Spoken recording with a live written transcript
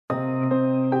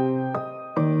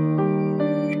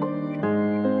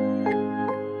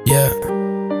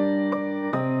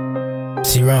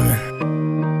Easy Roman.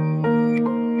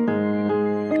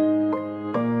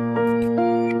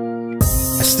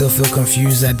 I still feel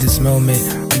confused at this moment.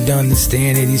 I don't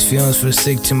understand that these feelings feel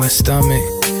sick to my stomach.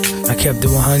 I kept it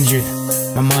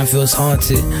 100. My mind feels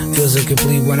haunted, feels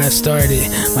incomplete when I started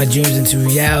my dreams into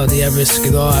reality. I risk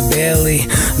it all, I barely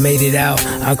made it out.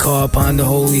 I call upon the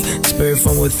Holy Spirit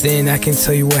from within. I can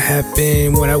tell you what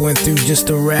happened, what I went through just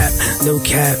to rap, no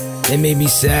cap. It made me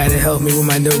sad, it helped me with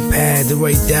my notepad to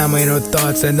write down my inner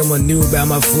thoughts that no one knew about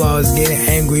my flaws. Getting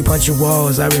angry, punching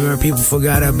walls. I remember people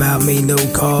forgot about me, no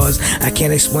cause. I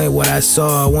can't explain what I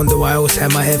saw. I wonder why I always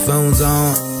had my headphones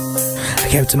on. I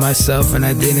kept to myself and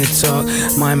I didn't talk.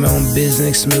 Mind my own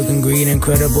business, smoking greed,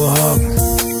 incredible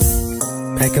hawk.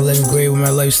 Back in 11th grade when my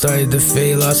life started to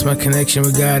fade, lost my connection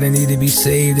with God, I need to be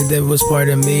saved. The devil was part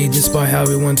of me, despite how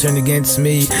everyone turned against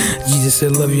me. Jesus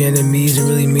said love your enemies, it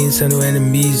really means to no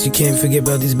enemies. You can't forget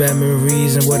about these bad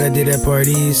memories and what I did at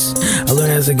parties. I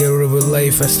learned as I get older with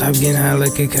life, I stopped getting high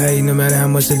like a kite. No matter how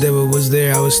much the devil was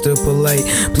there, I was still polite.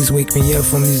 Please wake me up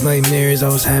from these nightmares I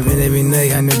was having every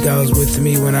night. I knew God was with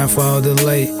me when I followed the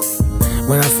light.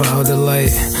 When I followed the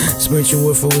light, spiritual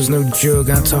warfare was no joke.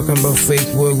 I'm talking about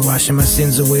fake work, washing my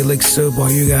sins away like soap.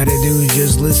 All you gotta do is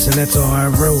just listen, that's all I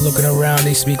wrote. Looking around,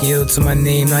 they speaking ill to my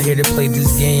name. Not here to play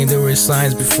this game, there were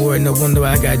signs before it. No wonder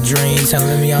I got dreams,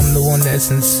 telling me I'm the one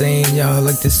that's insane. Y'all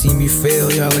like to see me fail,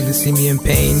 y'all like to see me in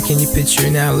pain. Can you picture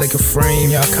it now like a frame?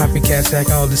 Y'all copycats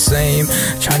acting all the same,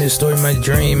 trying to destroy my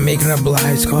dream, making up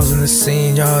lies, causing a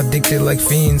scene. Y'all addicted like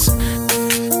fiends,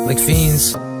 like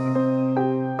fiends.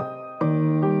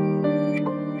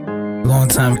 Long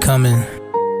time coming.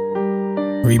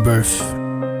 Rebirth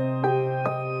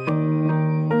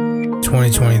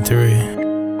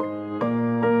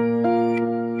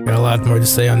 2023. Got a lot more to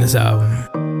say on this album.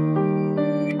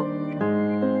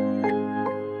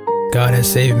 God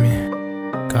has saved me.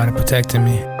 God has protected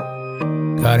me.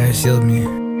 God has healed me.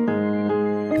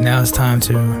 Now it's time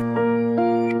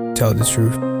to tell the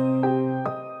truth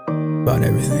about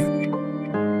everything.